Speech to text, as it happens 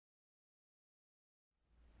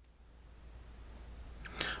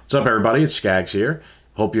What's up, everybody? It's Skaggs here.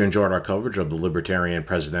 Hope you enjoyed our coverage of the Libertarian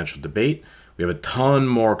presidential debate. We have a ton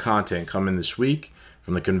more content coming this week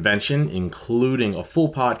from the convention, including a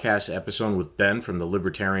full podcast episode with Ben from the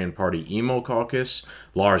Libertarian Party Emo Caucus,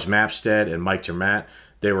 Lars Mapstead, and Mike Termat.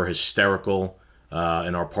 They were hysterical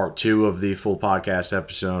in our part 2 of the full podcast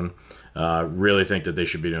episode. Really think that they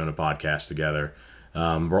should be doing a podcast together.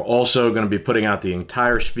 We're also going to be putting out the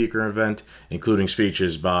entire speaker event, including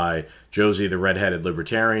speeches by Josie the Redheaded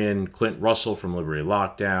Libertarian, Clint Russell from Liberty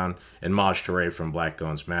Lockdown, and Maj Touré from Black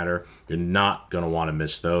Guns Matter. You're not going to want to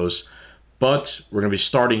miss those. But we're going to be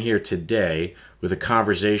starting here today with a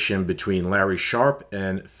conversation between Larry Sharpe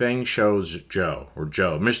and Fengsuo's Zhou, or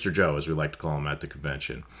Joe, Mr. Zhou, as we like to call him at the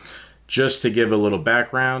convention. Just to give a little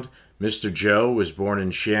background, Mr. Zhou was born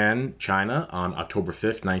in Xi'an, China on October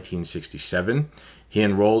 5th, 1967. He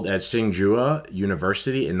enrolled at Tsinghua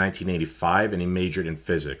University in 1985 and he majored in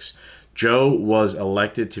physics. Zhou was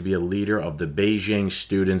elected to be a leader of the Beijing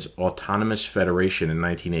Students' Autonomous Federation in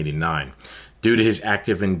 1989. Due to his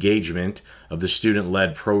active engagement of the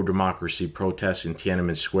student-led pro-democracy protests in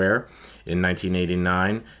Tiananmen Square in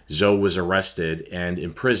 1989, Zhou was arrested and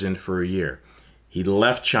imprisoned for a year. He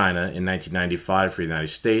left China in 1995 for the United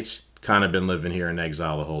States, kind of been living here in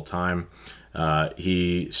exile the whole time.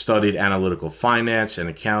 He studied analytical finance and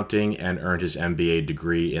accounting and earned his MBA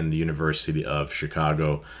degree in the University of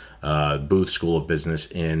Chicago Booth School of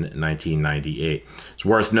Business in 1998. It's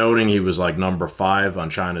worth noting he was like number 5 on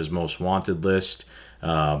China's most wanted list.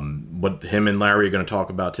 What him and Larry are going to talk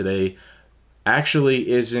about today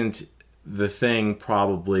actually isn't the thing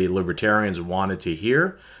probably libertarians wanted to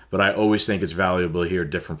hear, but I always think it's valuable to hear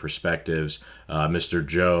different perspectives. Mr.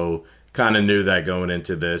 Zhou kind of knew that going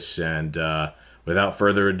into this, and without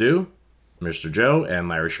further ado, Mr. Zhou and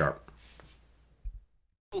Larry Sharpe.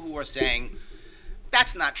 People who are saying,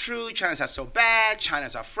 that's not true, China's not so bad,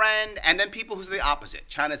 China's our friend, and then people who say the opposite,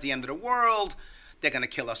 China's the end of the world, they're going to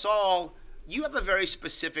kill us all. You have a very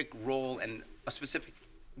specific role and a specific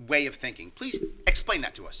way of thinking. Please explain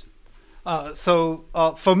that to us. So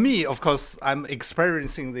for me, of course, I'm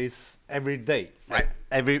experiencing this every day. Right.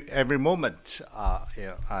 Every moment,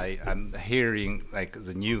 I'm hearing like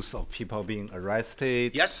the news of people being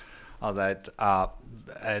arrested. Yes. That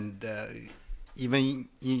and even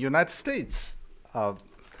in United States,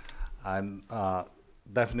 I'm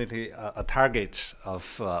definitely a target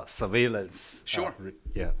of surveillance. Sure.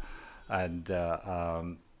 And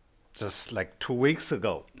just like 2 weeks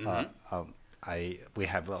ago, we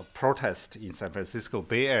have a protest in San Francisco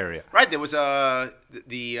Bay Area. Right, there was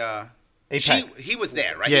he was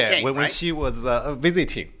there, right? Yeah, he came, when right? she was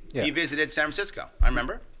visiting. Yeah. He visited San Francisco, I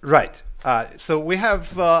remember. Right. So we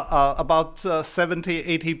have about 70,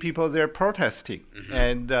 80 people there protesting. Mm-hmm.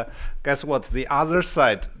 And guess what? The other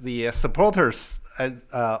side, the supporters,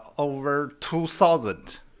 over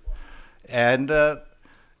 2,000. And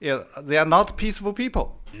they are not peaceful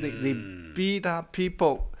people. They beat up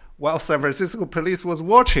people while San Francisco police was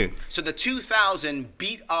watching. So the 2,000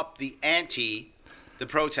 beat up the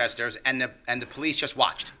protesters, and the police just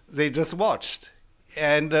watched. They just watched.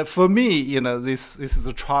 And for me, this is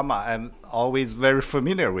a trauma I'm always very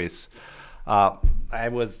familiar with. I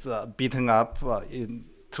was beaten up in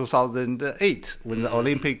 2008 when the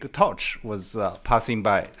Olympic torch was passing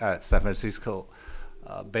by San Francisco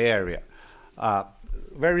Bay Area.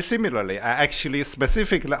 Very similarly, I actually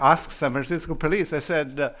specifically asked San Francisco police. I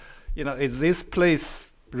said, is this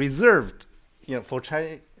place reserved, for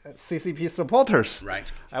Chinese CCP supporters?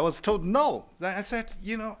 Right. I was told no. Then I said,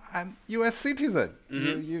 I'm U.S. citizen.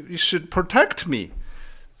 Mm-hmm. You should protect me.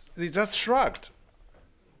 They just shrugged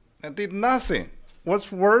and did nothing.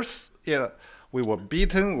 What's worse, we were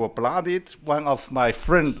beaten, we were bloodied. One of my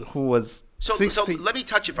friend who was So 60. let me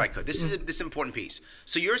touch if I could. This is this important piece.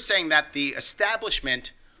 So you're saying that the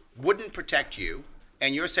establishment wouldn't protect you,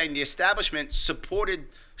 and you're saying the establishment supported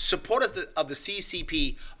of the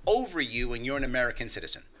CCP over you, and you're an American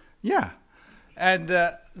citizen. Yeah. And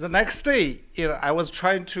the next day, I was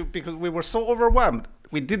trying to, because we were so overwhelmed,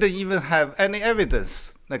 we didn't even have any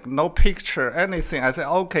evidence, like no picture, anything. I said,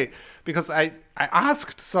 okay, because I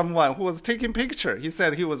asked someone who was taking picture. He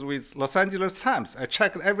said he was with Los Angeles Times. I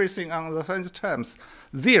checked everything on Los Angeles Times,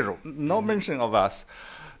 zero, no mention of us.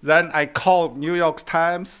 Then I called New York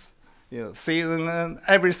Times, CNN,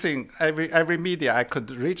 everything, every media I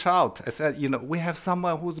could reach out. I said, we have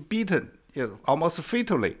someone who's beaten, almost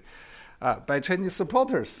fatally by Chinese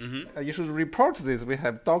supporters. Mm-hmm. You should report this. We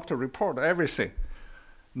have doctor report everything.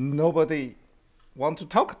 Nobody want to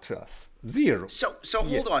talk to us. Zero. So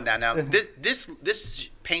hold on now. This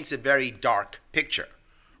paints a very dark picture,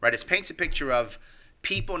 right? It paints a picture of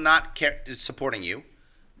people not supporting you,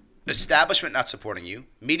 Establishment not supporting you,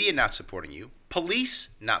 media not supporting you, police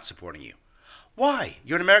not supporting you. Why?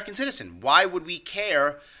 You're an American citizen. Why would we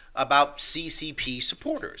care about CCP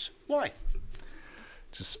supporters? Why?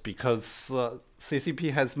 Just because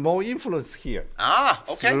CCP has more influence here. Ah,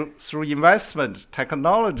 okay. Through investment,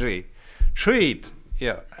 technology, trade,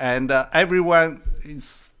 and everyone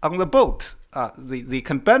is on the boat. They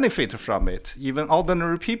can benefit from it. Even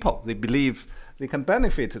ordinary people, they believe they can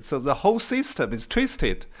benefit. So the whole system is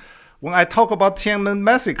twisted. When I talk about Tiananmen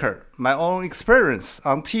massacre, my own experience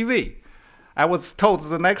on TV, I was told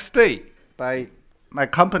the next day by my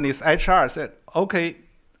company's HR said, okay,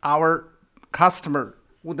 our customer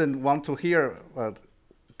wouldn't want to hear,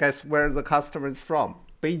 guess where the customer is from?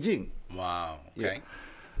 Beijing. Wow, okay. Yeah.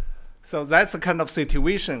 So that's the kind of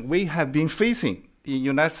situation we have been facing in the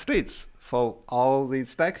United States for all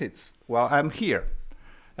these decades while I'm here.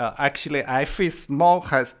 Actually, I face more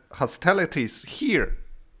hostilities here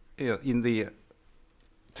in the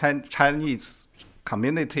Chinese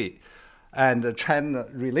community and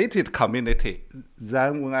China-related community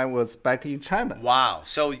than when I was back in China. Wow.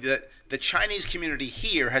 So the Chinese community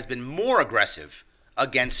here has been more aggressive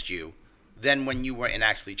against you than when you were in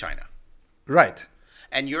actually China. Right.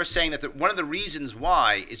 And you're saying that one of the reasons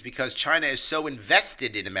why is because China is so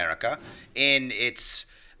invested in America, in its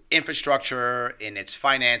infrastructure, in its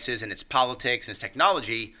finances, in its politics, in its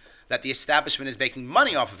technology, that the establishment is making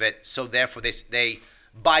money off of it, so therefore they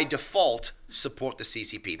by default support the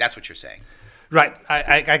CCP. That's what you're saying. Right.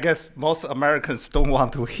 I guess most Americans don't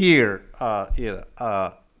want to hear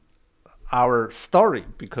our story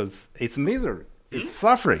because it's misery, it's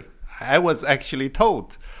suffering. I was actually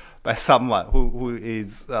told by someone who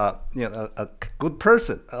is a good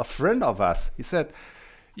person, a friend of us. He said,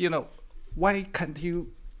 why can't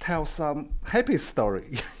you tell some happy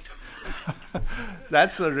story?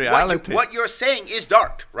 That's a reality. What you're saying is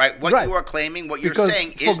dark, right? What you are claiming, what you're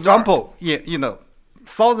saying is dark. For example,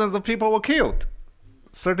 thousands of people were killed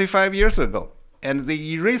 35 years ago, and they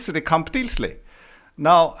erased it completely.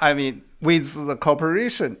 Now, with the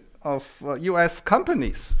cooperation of U.S.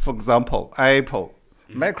 companies, for example, Apple,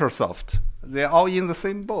 Microsoft, they're all in the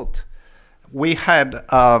same boat. We had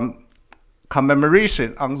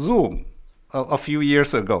commemoration on Zoom a few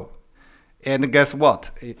years ago. And guess what?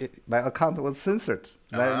 My account was censored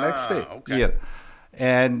the next day. Okay. Yeah.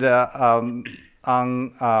 And on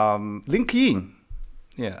LinkedIn,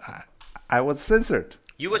 I was censored.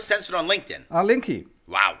 You were censored on LinkedIn? On LinkedIn.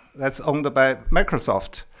 Wow. That's owned by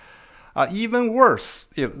Microsoft. Even worse,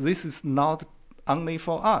 this is not only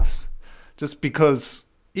for us. Just because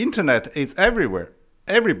internet is everywhere,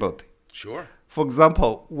 everybody. Sure. For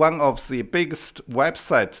example, one of the biggest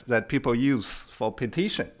websites that people use for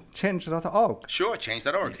petition, change.org. Sure,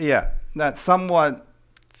 change.org. Yeah, that someone,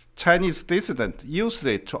 Chinese dissident, used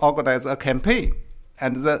it to organize a campaign.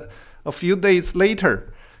 And a few days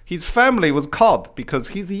later, his family was caught because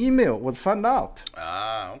his email was found out.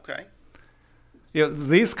 Ah, okay.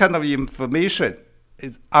 This kind of information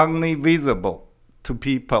is only visible to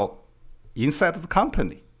people inside the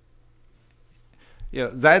company.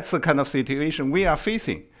 That's the kind of situation we are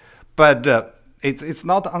facing. But it's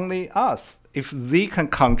not only us. If they can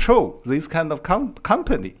control this kind of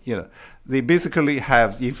company, they basically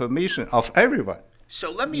have information of everyone.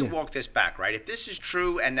 So let me walk this back, right? If this is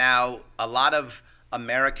true and now a lot of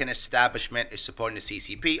American establishment is supporting the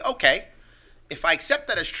CCP, okay. If I accept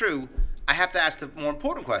that as true, I have to ask the more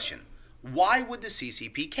important question. Why would the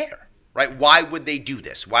CCP care, right? Why would they do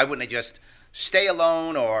this? Why wouldn't they just stay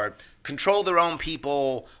alone or control their own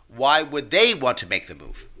people? Why would they want to make the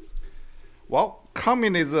move? Well,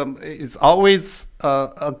 communism is always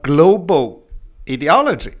a global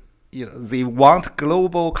ideology. They want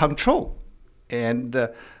global control, and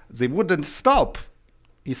they wouldn't stop,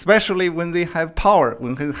 especially when they have power,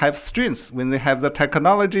 when they have strength, when they have the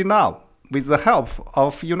technology now, with the help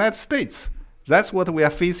of United States. That's what we are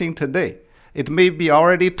facing today. It may be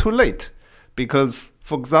already too late, because,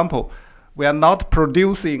 for example, we are not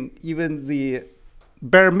producing even the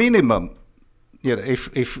bare minimum.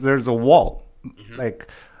 If there's a war, like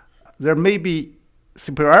there may be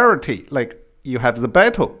superiority, like you have the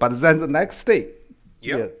battle, but then the next day,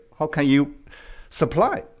 how can you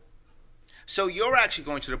supply? So you're actually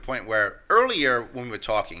going to the point where earlier when we were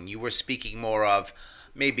talking, you were speaking more of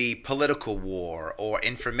maybe political war or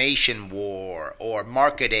information war or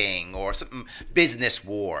marketing or some business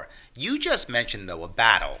war. You just mentioned, though, a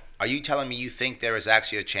battle. Are you telling me you think there is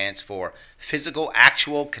actually a chance for physical,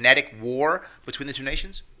 actual, kinetic war between the two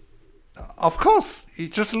nations? Of course. You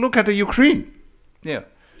just look at Ukraine.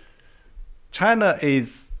 China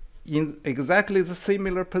is in exactly the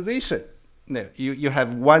similar position. you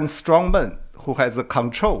have one strongman who has a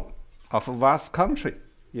control of a vast country,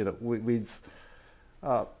 with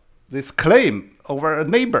this claim over a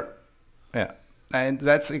neighbor. Yeah. And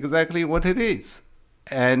that's exactly what it is.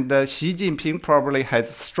 And Xi Jinping probably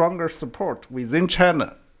has stronger support within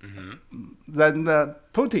China than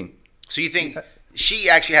Putin. So you think Xi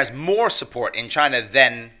actually has more support in China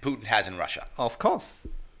than Putin has in Russia? Of course.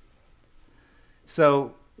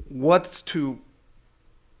 So what's to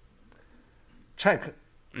check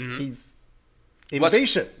his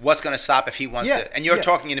invasion? What's going to stop if he wants to? And you're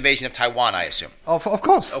talking invasion of Taiwan, I assume. Of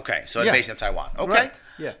course. Okay, so invasion of Taiwan. Okay. Right.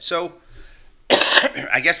 Yeah. So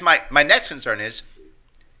I guess my next concern is,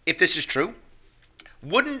 if this is true,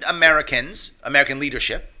 wouldn't American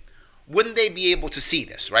leadership, wouldn't they be able to see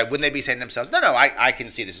this, right? Wouldn't they be saying to themselves, no, I can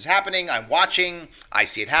see this is happening. I'm watching. I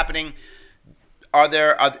see it happening. Are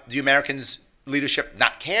the Americans' leadership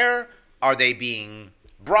not care? Are they being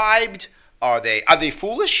bribed? Are they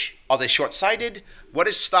foolish? Are they short-sighted? What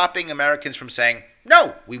is stopping Americans from saying,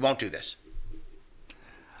 no, we won't do this?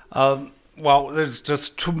 Well, there's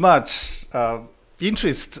just too much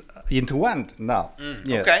interest into one now.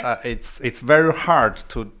 Okay. It's very hard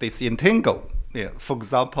to disentangle. For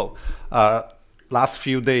example, last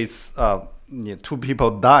few days, two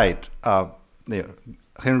people died.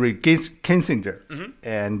 Henry Kissinger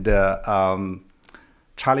and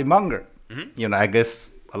Charlie Munger. I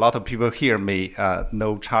guess a lot of people here may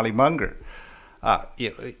know Charlie Munger.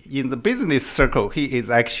 In the business circle, he is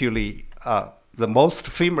actually the most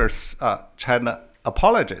famous China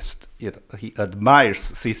apologist. He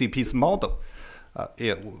admires CCP's model,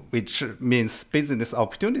 which means business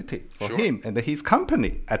opportunity for him and his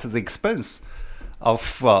company at the expense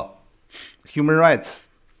of human rights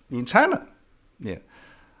in China.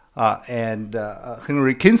 And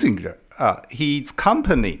Henry Kissinger, his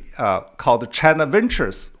company called China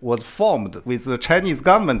Ventures was formed with the Chinese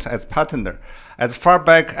government as partner as far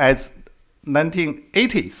back as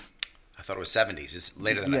 1980s. I thought it was 70s. It's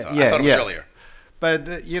later than I thought. I thought it was earlier.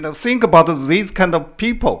 But, think about these kind of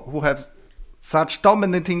people who have such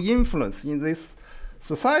dominating influence in this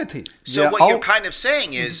society. So what you're kind of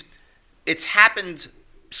saying is it's happened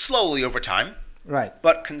slowly over time, right?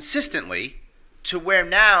 But consistently to where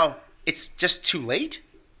now it's just too late?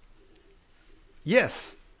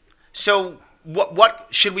 Yes. So what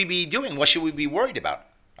should we be doing? What should we be worried about?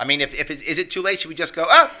 I mean, is it too late? Should we just go,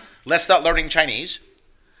 let's start learning Chinese?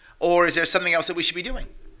 Or is there something else that we should be doing?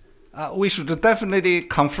 We should definitely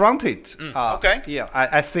confront it. Okay. Yeah,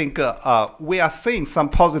 I think we are seeing some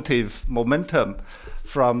positive momentum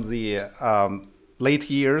from the late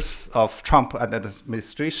years of Trump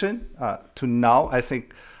administration to now. I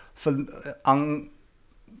think for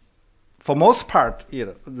most part,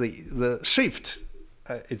 the shift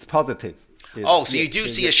is positive. So you do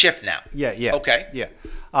see a shift now? Yeah. Okay. Yeah.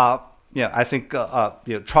 I think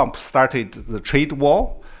Trump started the trade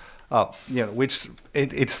war. Which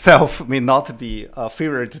itself may not be a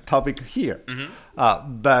favorite topic here,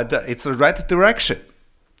 but it's the right direction.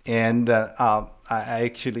 And I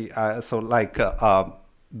actually also like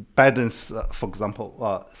Biden's, for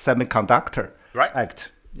example, Semiconductor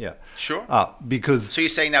Act. Yeah, sure. Because so you're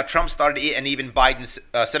saying now Trump started it, and even Biden's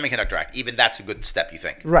Semiconductor Act, even that's a good step, you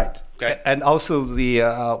think? Right. Okay. And also the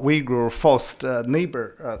Uyghur Forced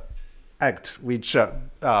Labor Act, which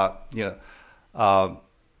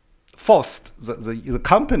forced the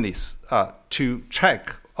companies to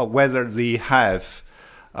check whether they have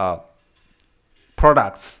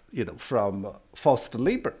products, from forced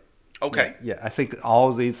labor. Okay. Yeah, I think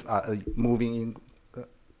all these are moving in a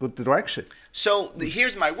good direction. So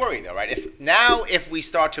here's my worry, though, right? If we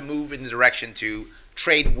start to move in the direction to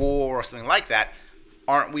trade war or something like that,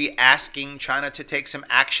 aren't we asking China to take some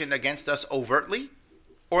action against us overtly,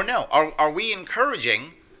 or no? Are we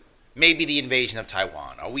encouraging maybe the invasion of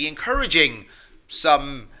Taiwan? Are we encouraging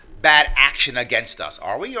some bad action against us?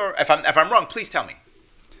 Are we? Or if I'm wrong, please tell me.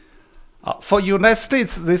 For United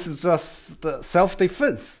States, this is just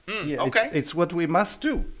self-defense. Okay. It's what we must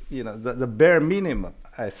do. The bare minimum.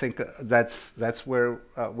 I think that's where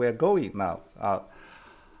we're going now.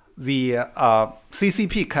 The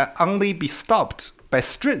CCP can only be stopped by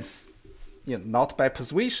strength, not by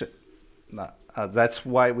persuasion. That's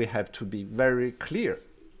why we have to be very clear.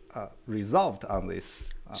 Resolved on this.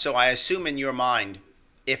 So I assume in your mind,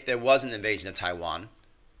 if there was an invasion of Taiwan,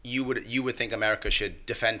 you would think America should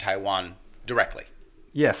defend Taiwan directly.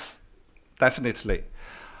 Yes, definitely.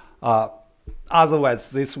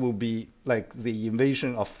 Otherwise, this will be like the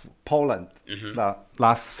invasion of Poland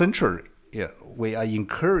last century. Yeah, we are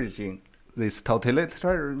encouraging this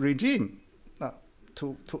totalitarian regime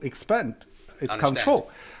to expand its Understand.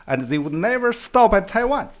 control, and they would never stop at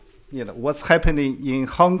Taiwan. What's happening in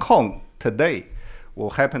Hong Kong today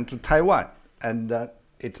will happen to Taiwan, and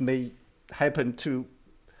it may happen to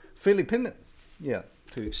Philippines.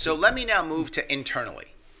 So let me now move to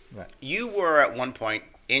internally. Right. You were at one point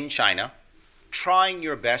in China trying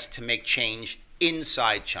your best to make change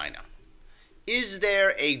inside China. Is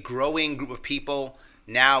there a growing group of people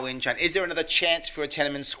now in China? Is there another chance for a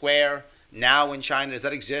Tiananmen Square now in China? Does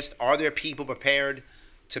that exist? Are there people prepared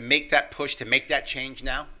to make that push, to make that change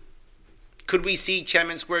now? Could we see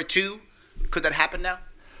Tiananmen Square 2? Could that happen now?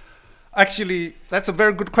 Actually, that's a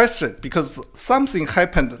very good question, because something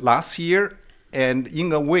happened last year, and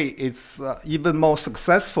in a way, it's even more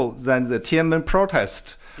successful than the Tiananmen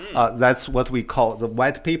protest. That's what we call the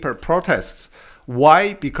white paper protests.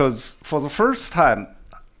 Why? Because for the first time,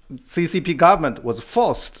 CCP government was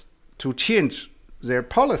forced to change their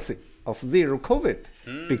policy of zero COVID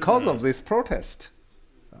because of this protest.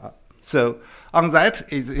 So on that,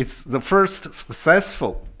 it's the first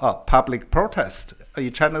successful public protest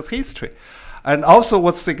in China's history. And also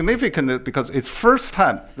what's significant, because it's first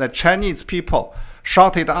time that Chinese people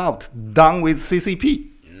shouted out, "Down with CCP,"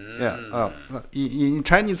 in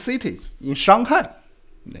Chinese cities, in Shanghai.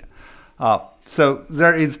 So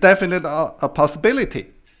there is definitely a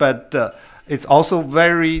possibility, but it's also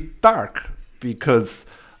very dark, because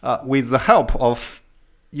with the help of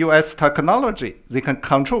U.S. technology, they can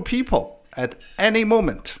control people at any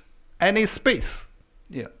moment, any space.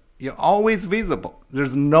 You're always visible.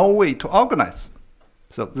 There's no way to organize.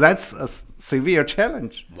 So that's a severe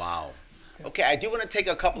challenge. Wow. Okay, I do want to take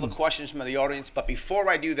a couple of questions from the audience, but before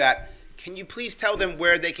I do that, can you please tell them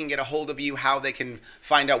where they can get a hold of you, how they can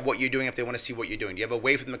find out what you're doing if they want to see what you're doing? Do you have a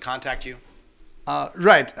way for them to contact you?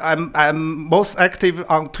 Right. I'm most active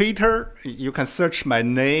on Twitter. You can search my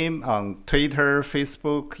name on Twitter,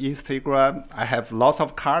 Facebook, Instagram. I have lots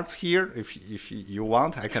of cards here. If you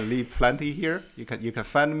want, I can leave plenty here. You can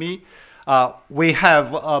find me. We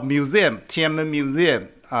have a museum, Tiananmen Museum,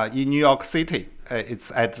 in New York City.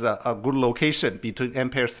 It's at a good location between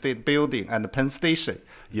Empire State Building and Penn Station.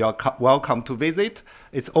 You're welcome to visit.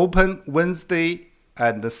 It's open Wednesday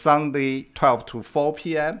and Sunday, 12 to 4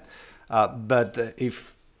 p.m. But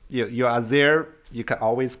if you are there, you can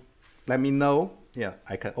always let me know.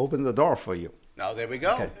 I can open the door for you. Oh, there we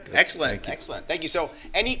go. Okay, excellent, excellent. Thank you. So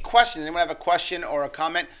any questions? Anyone have a question or a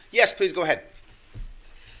comment? Yes, please go ahead.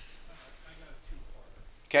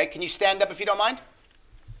 Okay, can you stand up if you don't mind?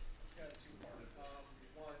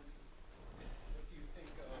 One, what do you think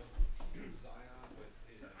of Zion with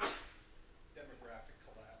his demographic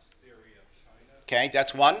collapse theory of China? Okay,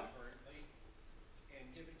 that's one. Currently, and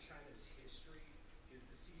given China's history, is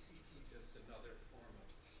the CCP just another form of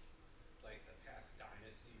like the past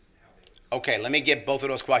dynasties and how they would? Okay, let me get both of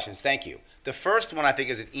those questions. Thank you. The first one I think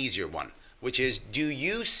is an easier one, which is, do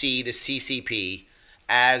you see the CCP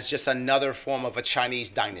as just another form of a Chinese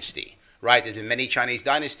dynasty, right? There's been many Chinese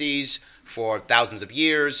dynasties for thousands of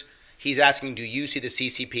years. He's asking, do you see the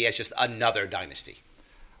CCP as just another dynasty?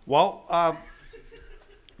 Well,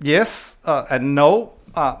 yes and no.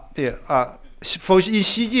 For in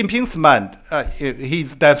Xi Jinping's mind,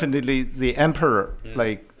 he's definitely the emperor,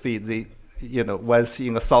 like the once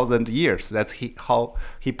in 1,000 years. That's how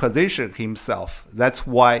he positioned himself. That's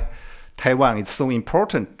why Taiwan is so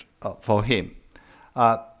important for him.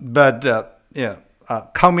 But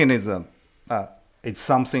communism it's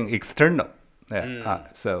something external.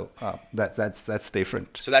 So that's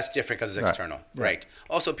different. So that's different because it's external. Right.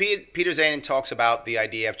 Also, Peter Zanen talks about the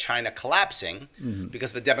idea of China collapsing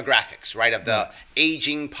because of the demographics, right? Of the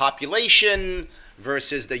aging population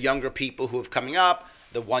versus the younger people who are coming up,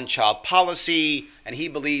 the one-child policy, and he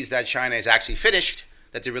believes that China is actually finished,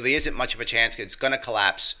 that there really isn't much of a chance it's going to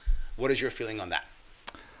collapse. What is your feeling on that?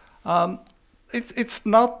 It's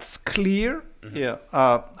not clear.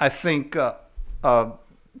 I think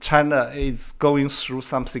China is going through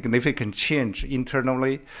some significant change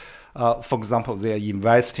internally. For example, they are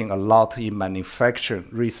investing a lot in manufacturing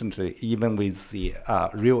recently, even with the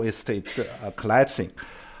real estate collapsing.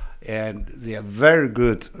 And they are very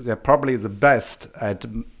good. They're probably the best at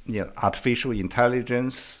artificial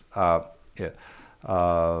intelligence,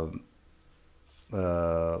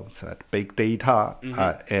 big data,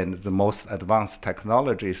 and the most advanced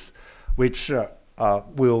technologies, which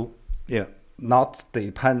will not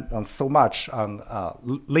depend on so much on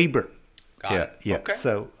labor. Okay.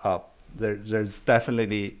 So there's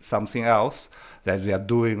definitely something else that they are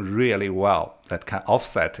doing really well that can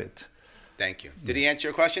offset it. Thank you. Did he answer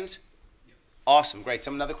your questions? Yes. Awesome. Great.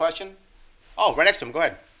 Another question? Oh, right next to him. Go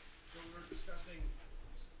ahead. So we were discussing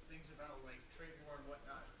things about like trade war and what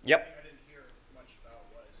Yep. I didn't hear much about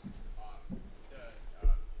was the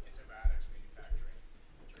antibiotics manufacturing.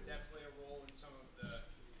 Could that play a role in some of the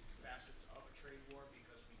facets of a trade war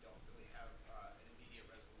because we don't really have an immediate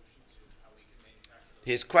resolution to how we can manufacture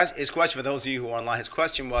those? His question, for those of you who are online, his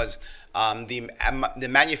question was the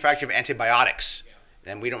manufacture of antibiotics.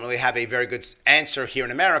 And we don't really have a very good answer here in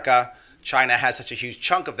America. China has such a huge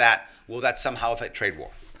chunk of that. Will that somehow affect trade war?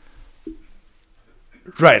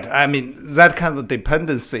 Right. I mean, that kind of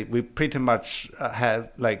dependency we pretty much have,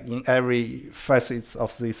 like in every facet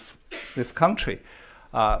of this country.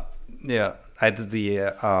 At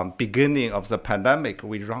the beginning of the pandemic,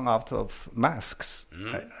 we ran out of masks,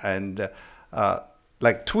 and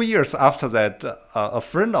like 2 years after that, a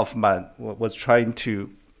friend of mine was trying to,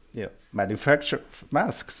 manufacture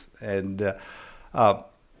masks, and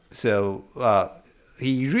so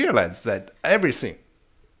he realized that everything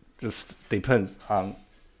just depends on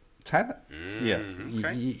China.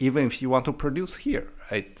 Even if you want to produce here,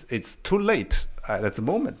 it's too late at the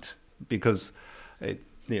moment because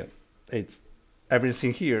it's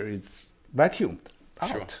everything here is vacuumed out.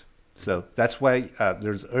 Sure. So that's why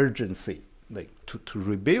there's urgency, like to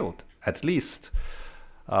rebuild at least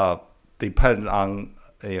depend on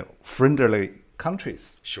friendly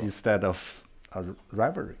countries instead of a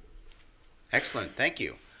rivalry. Excellent. Thank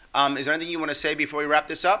you. Is there anything you want to say before we wrap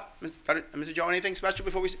this up? Mr. Zhou, anything special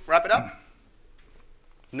before we wrap it up?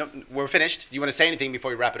 No, we're finished. Do you want to say anything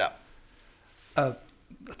before we wrap it up?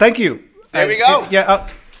 Thank you. There we go.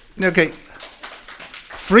 Okay.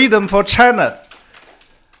 Freedom for China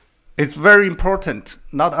is very important,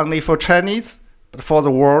 not only for Chinese, but for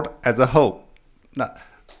the world as a whole. Now,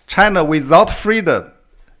 China without freedom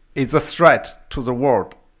is a threat to the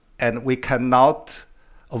world, and we cannot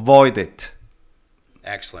avoid it.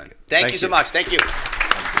 Excellent. Thank you so much. Thank you.